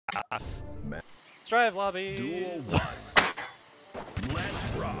Let's drive lobby. Duel 1. Let's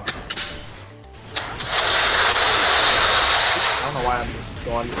rock. I don't know why I'm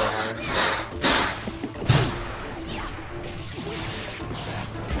going so hard.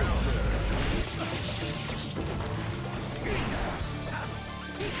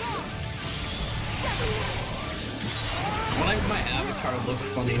 I want my avatar to look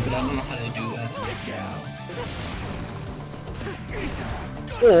funny, but I don't know how to do that.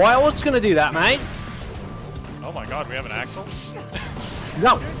 Oh, I was gonna do that, mate. Oh my god, we have an Axel?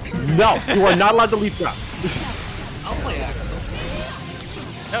 No, no, you are not allowed to leave drop. I'll play Axel.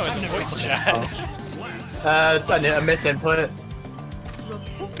 No, it's a voice chat. A misinput.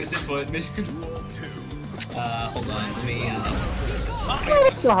 Misinput. Hold on, let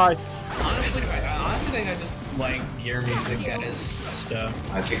me, So high. honestly, I think I just like gear music. That is just,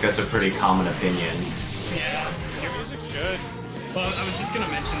 I think that's a pretty common opinion. yeah. Your music's good. Well, I was just gonna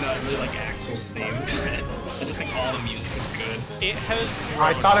mention that I really like Axel's theme. I just think all the music is good. It has.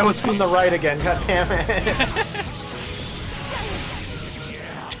 I thought I was from the right again, god damn it.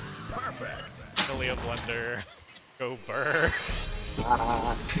 Millia blender. Go burr.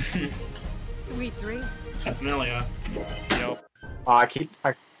 Sweet dream. That's Millia. Yep. I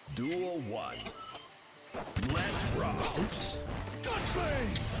Duel 1. Let's rock.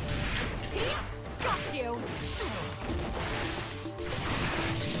 Got you.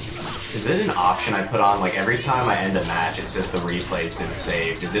 Is it an option I put on, like every time I end a match it says the replay's been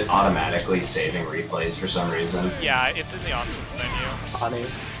saved? Is it automatically saving replays for some reason? Yeah, it's in the options menu. funny.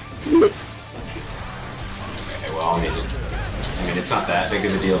 Okay, well, I mean, it's not that big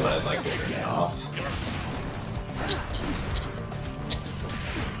of a deal, but I'd like to turn it off.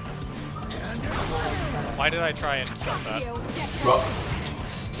 Why did I try and stop that? Well,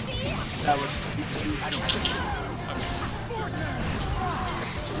 That was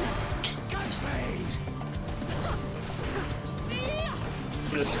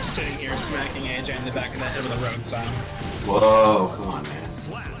I'm just sitting here smacking AJ in the back of the head with a road sign. whoa, come on, man.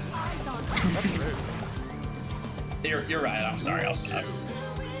 You're right, I'm sorry, I'll stop.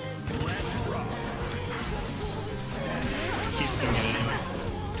 Keeps doing it anyway.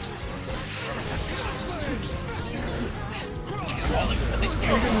 Oh, look at these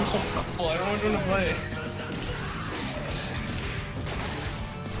characters are so cool, I don't know which one to play.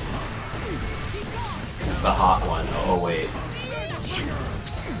 The hot one. Oh, wait.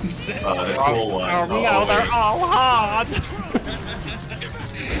 The cool one. Oh, no, they're all hot!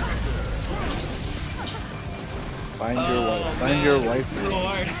 Find your wife. So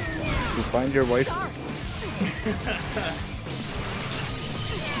hard. You find your wife.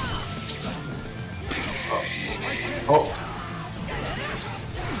 Oh.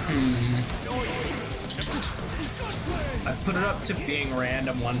 I put it up to being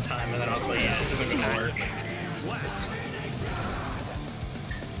random one time and then I was like, yeah, this isn't gonna work.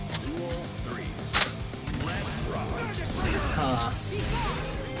 Huh.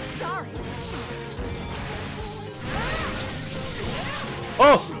 Sorry.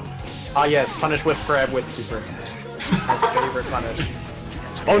 Oh! Ah yes, punish with crab with super. My favorite punish.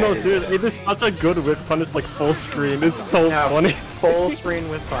 Oh no, seriously, it is such a good whip punish, like full screen. It's so funny. Full screen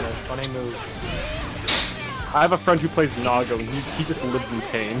with punish. Funny move. I have a friend who plays Nago, and he just lives in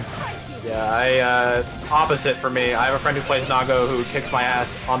pain. Yeah, opposite for me. I have a friend who plays Nago who kicks my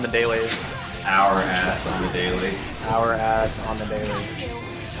ass on the daily. Our ass on the daily. Our ass on the daily.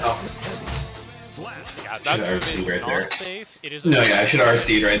 Oh. Yeah, that Should move RC is right not there. safe. It is. No, yeah, I should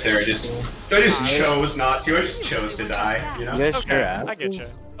RC'd right there. I just chose not to. I just chose to die, you know? Yes, Okay, your I get you.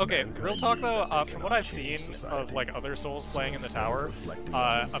 assholes. Okay, real talk though, from what I've seen of like other Souls playing in the tower,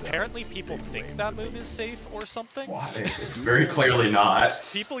 apparently people think that move is safe or something. Why? It's very clearly not.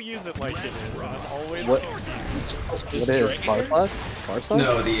 People use it like it is, and I'm always What? confused. What is Farslash? Farslash?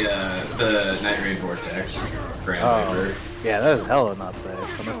 No, the Night Raid Vortex. Grand Oh. Labor. Yeah, that is hella not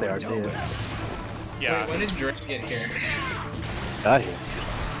safe, unless they RC it. Yeah. Wait, when did Drake get here? Got here.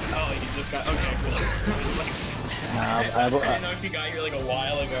 Oh, you just got, okay, cool. It's like, I didn't know if you got here like a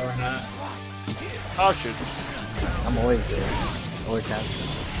while ago or not. Oh shoot. I'm always here. Always have.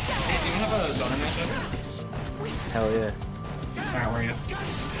 Hey, do you have a zone matchup? Hell yeah. Alright, where are you?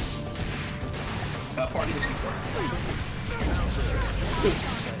 Part 64.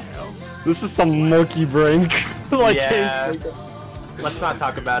 This is some monkey brain. Like, Yeah. Let's not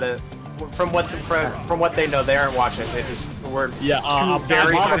talk about it. From what they know, they aren't watching. This is we're yeah, two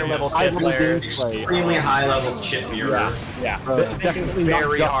very high level high shit players. Extremely high level chip viewer. Yeah, Definitely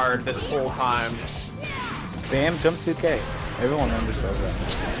very hard this whole time. Spam jump 2K. Everyone understands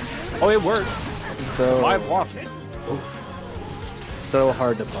that. Oh, it works. So I've walked. so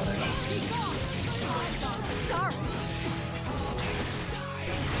hard to punish. Sorry.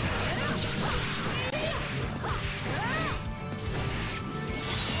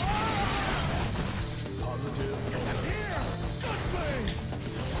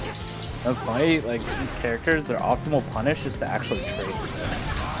 That's funny, like, these characters, their optimal punish is to actually trade.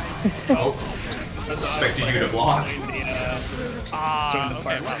 Oh. Expected you to block. Okay,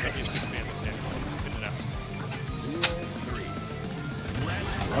 wow, thank you, 6 man this game. Good to know.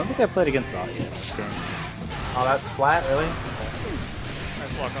 I don't think I played against Saki in this game. Oh, that splat, really?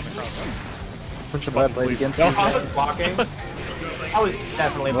 Nice block on the cross. Push a I button, played please. against No, you. I was blocking. I was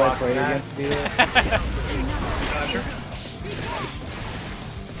definitely Have I blocking played that. against you? Sure.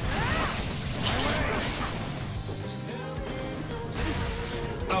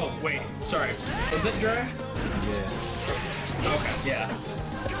 Oh, wait. Sorry. Was it dry? Yeah. Okay, yeah.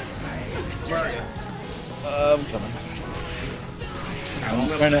 Where are you? I'm coming. I'm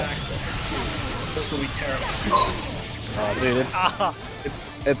trying to. This will be terrible. Oh, dude,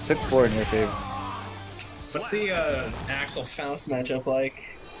 it's 6-4 in your favor. What's the Axel Faust matchup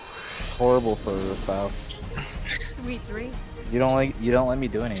like? Horrible for Faust. Sweet 3. You don't let me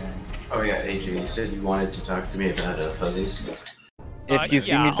do anything. Oh yeah, AJ, you said you wanted to talk to me about fuzzies. If you see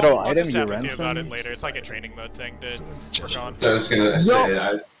yeah, me throw I'll item, just you chat with you rinse about them. it later. It's like a training mode thing to work on. I was gonna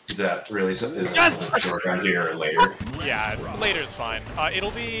say, is that really something short around here or later? Yeah, later's fine.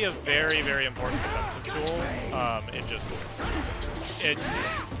 It'll be a very, very important defensive tool.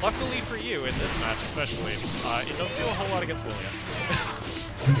 Luckily for you in this match especially, it doesn't do a whole lot against Millia.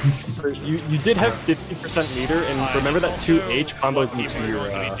 You did have 50% meter, and remember that 2H combos into into your.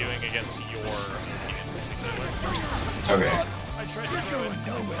 Going to be doing against your team in particular. Okay. I tried to do it.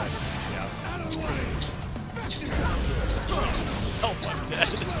 Yeah. Oh, I'm dead.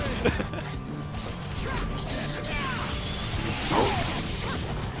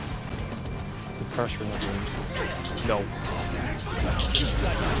 Pressure in the room. No.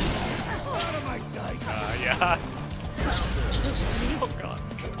 Yeah. Oh god.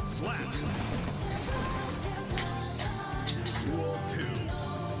 Duel 2.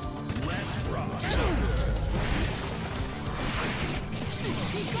 Let's rock.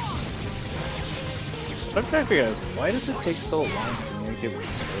 What I'm trying to figure out is why does it take so long to communicate with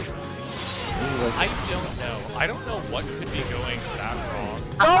the I don't know. I don't know what could be going that wrong.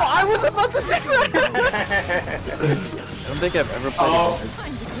 Oh, I was about to do that! I don't think I've ever played. I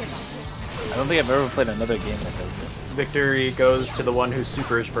don't think I've ever played another game that does this. Victory goes to the one who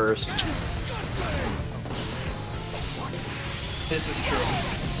supers first. This is true.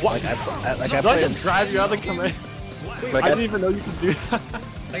 What? Like I I played. can drive you out of the command. Like I didn't even know you could do that.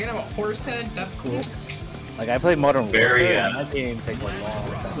 I can have a horse head? That's cool. Like I played Modern Very, Warfare, and that game takes a long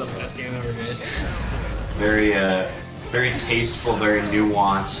This is the time. best game ever, guys. Very tasteful, very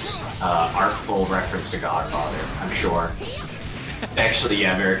nuanced, artful reference to Godfather, I'm sure. Actually,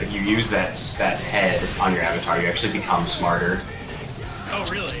 yeah, Merrick, if you use that head on your avatar, you actually become smarter. Oh,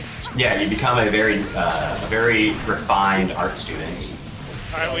 really? Yeah, you become a very refined art student.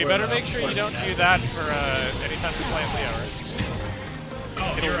 Alright, well you better make sure you don't do that for anytime you're playing Leo, right?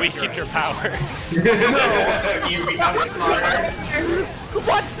 Oh, It'll weaken your power. You become smarter.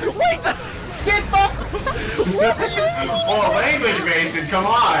 What? Wait! Get up! Oh, language, Mason, come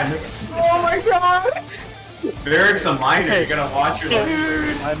on! Oh my god! Merrick's a minor, you're gonna watch your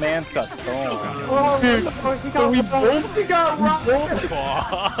language. My man's got stolen. Oh, so we both got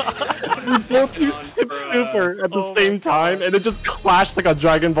We both used super at the same time, and it just clashed like a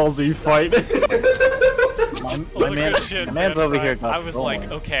Dragon Ball Z fight. My man's over here got I was like,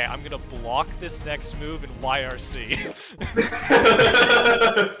 stolen. okay, I'm gonna block this next move in YRC.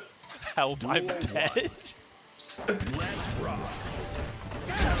 Help, I'm dead. Let's rock.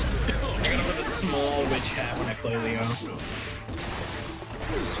 I gotta put a small witch hat when I play Leo.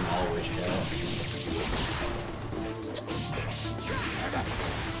 Small witch hat.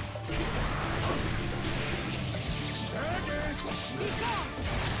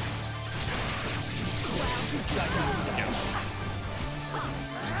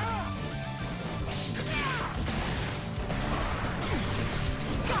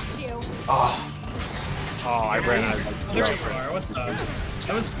 Got you. Oh, Oh, I ran out of There you are, what's up?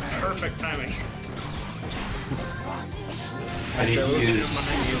 That was perfect timing. I need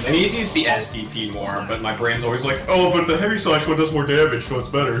to use the SDP more, but my brain's always like, oh, but the heavy slash one does more damage, so it's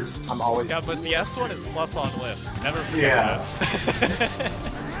better. I'm always. Yeah, but the S one is plus on lift. Never forget Yeah. that.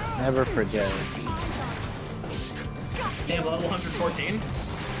 Never forget. Damn, level 114?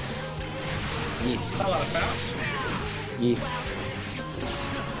 Yeet. Not a lot of fast. Yeet.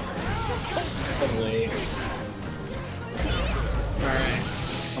 Holy. Alright.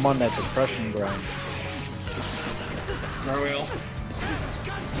 I'm on that depression grind. Are we all?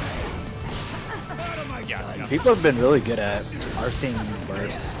 Yeah. People have been really good at RCing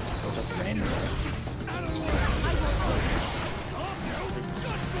burst. Just random.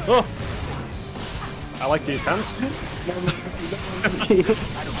 Oh! I like the attempt.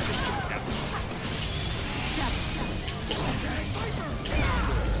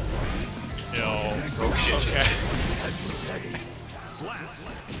 No. Oh shit. Okay.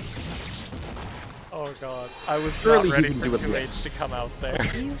 Oh god. I was Surely not ready he can for do it 2H to come out there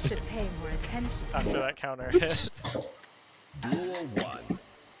You should pay more attention. after that counter hit. Duel 1.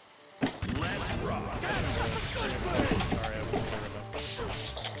 Let's rock. Sorry, I remember.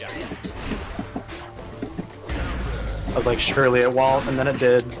 Yeah. I was like, surely it won't, and then it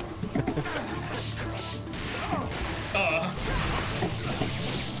did.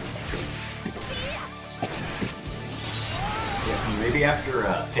 Yeah, maybe after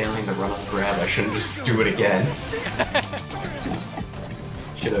failing the run-up grab, I shouldn't just do it again.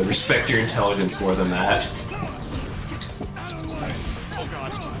 Should respect your intelligence more than that. Oh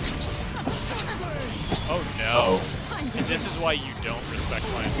god. Oh no. Oh. And this is why you don't respect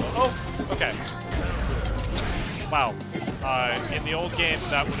my influence. Oh, okay. Wow. In the old games,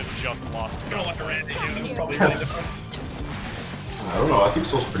 that would have just lost. I don't like a Randy, dude. That's probably really different. I don't know, I think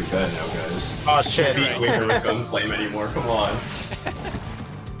Soul's pretty bad now, guys. Oh shit. Beat Winger with Gunflame anymore, come on.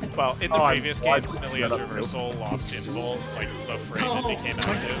 Well, in the Oh, previous I'm- games, Millia's reversal lost Invul, like the frame it became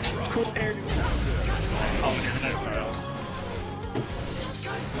active. Cool hair. Oh, it's nice styles.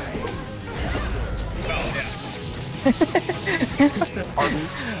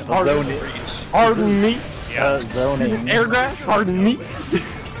 Oh, Pardon me. Yeah. Zoning. Air grab. Pardon me.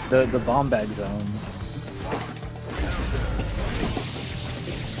 The bomb bag zone.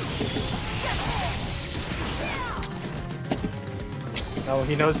 No,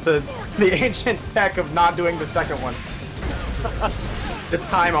 he knows the ancient tech of not doing the second one. The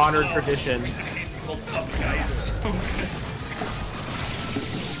time-honored tradition. These little tough guys.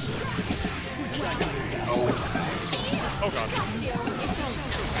 Oh god.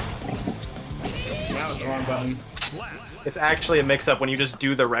 That was the wrong button. It's actually a mix-up when you just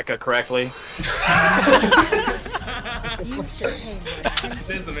do the Rekka correctly. You should pay more attention. This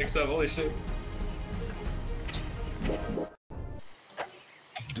is the mix-up, holy shit.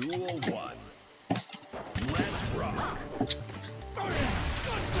 Duel 1. Let's rock.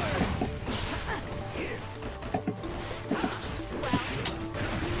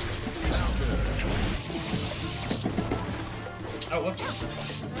 Oh, whoops.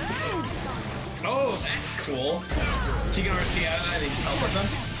 Oh, that's cool. Taking RC out of that and just teleport them?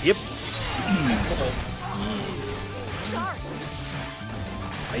 Yep.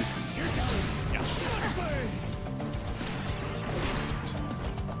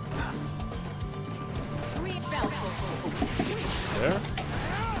 There.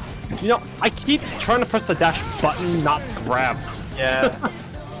 You know, I keep trying to press the dash button, not grab. Yeah.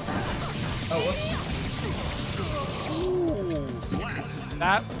 Oh, whoops.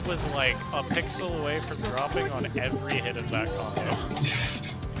 That was like a pixel away from dropping on every hit of that combo.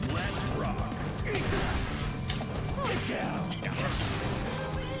 Let's rock.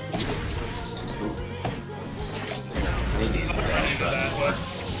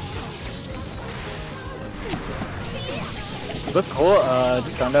 What's cool,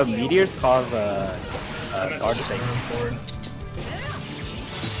 just found out meteors cause guard stake.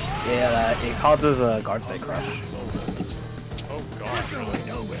 Yeah, it causes a guard stake crush. Oh god, really?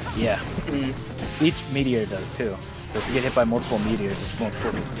 Yeah. Each meteor does too. So if you get hit by multiple meteors, it's more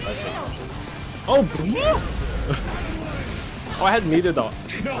important than guard stake crushes. Oh, oh, I had meter though.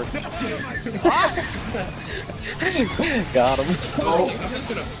 Got him. Oh, I'm just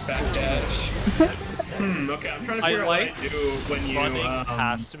gonna backdash. Okay, I'm trying to figure out what I do when you, running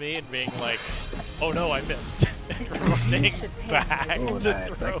past me and being like, oh no, I missed. And running back Oh, to nice.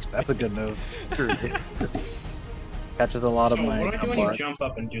 throw. That's a good move. Catches a lot of So my what do I do when you combo. jump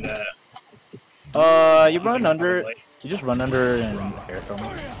up and do that? You run under. Probably. You just run under and air throw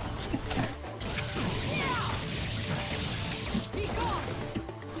me.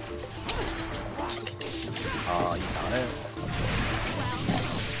 Oh, you got it.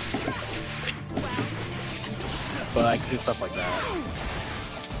 But I can do stuff like that.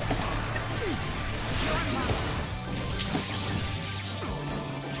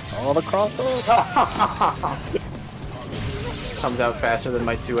 All the crossover. Comes out faster than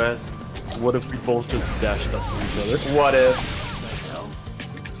my 2S. What if we both just dashed up to each other? What if?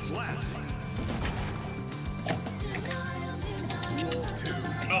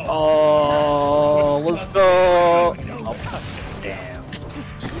 Oh, let's go. Oh, damn.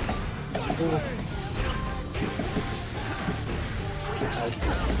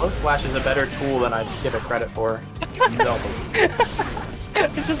 Low slash is a better tool than I give it credit for. No.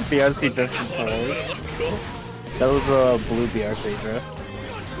 It's just BRC drifting forward. That was a blue BRC drift.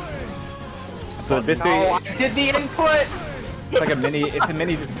 So basically, No, I did the input! it's like a mini.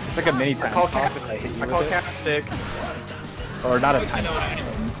 It's like a mini time. Call stop cap, if I hit you I call with it. cap stick. Or not a I time know what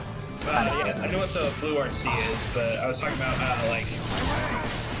stop. yeah, I know what the blue RC is, but I was talking about like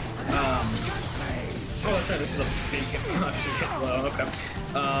oh that's right, this is a big low, okay.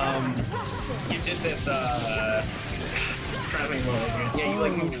 You did this trying to think what it was again. Yeah, you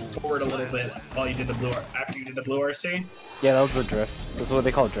like moved forward a little bit while you did the blue after you did the blue RC. Yeah, that was the drift. That's what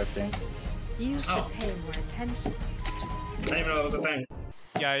they call drifting. You should Oh. pay more attention. I didn't even know that was a thing.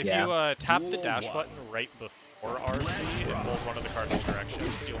 Yeah, if Yeah. you tap the dash button right before RC and hold one of the cardinal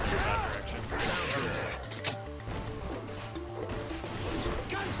directions, you'll move that direction.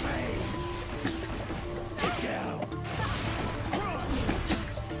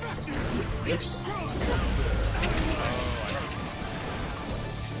 Oops.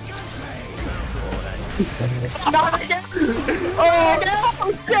 Not again!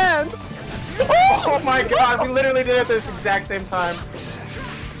 Oh, again! Oh my god, we literally did it at this exact same time.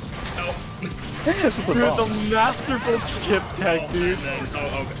 Oh. Dude, the masterful chip tech, dude.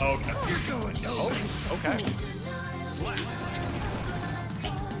 Oh, okay. Oh, okay.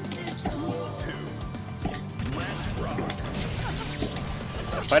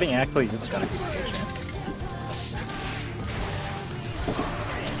 Fighting Axel, you just gotta be patient.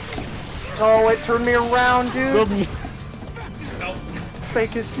 Oh, it turned me around, dude. Good Oh,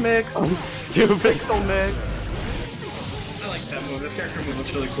 Fakest mix. stupid. Pixel mix. I like that move. This character move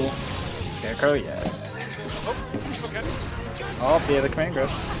looks really cool. Scarecrow, yeah. Oh, okay. Oh, yeah, the command grip.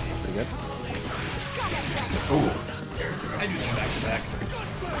 Pretty good. Ooh. I do them back to back.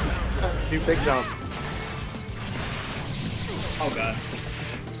 Do big jump. Oh god.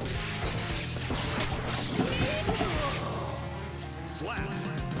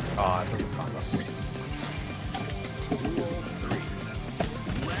 Oh, I took a combo.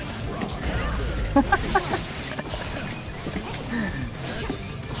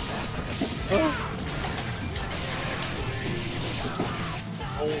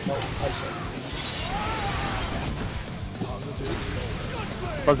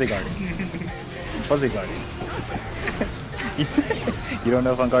 Fuzzy guarding. Fuzzy guarding. You don't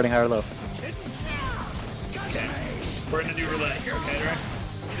know if I'm guarding high or low. Okay. We're gonna do roulette here, okay, right?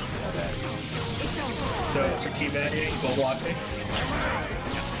 So, for teabagging, you will block me.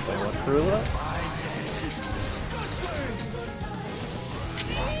 Wait, what's the roulette?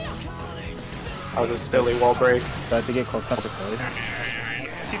 That was a stilly wall break. Do I have to get close enough to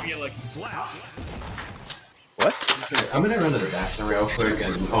play? See if you get like What? I'm gonna run to the bathroom real quick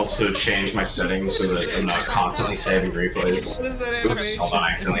and also change my settings so that I'm not constantly saving replays. What is that Oops, hold on,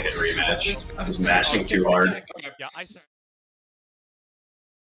 I accidentally hit rematch. I was mashing too hard. Yeah, I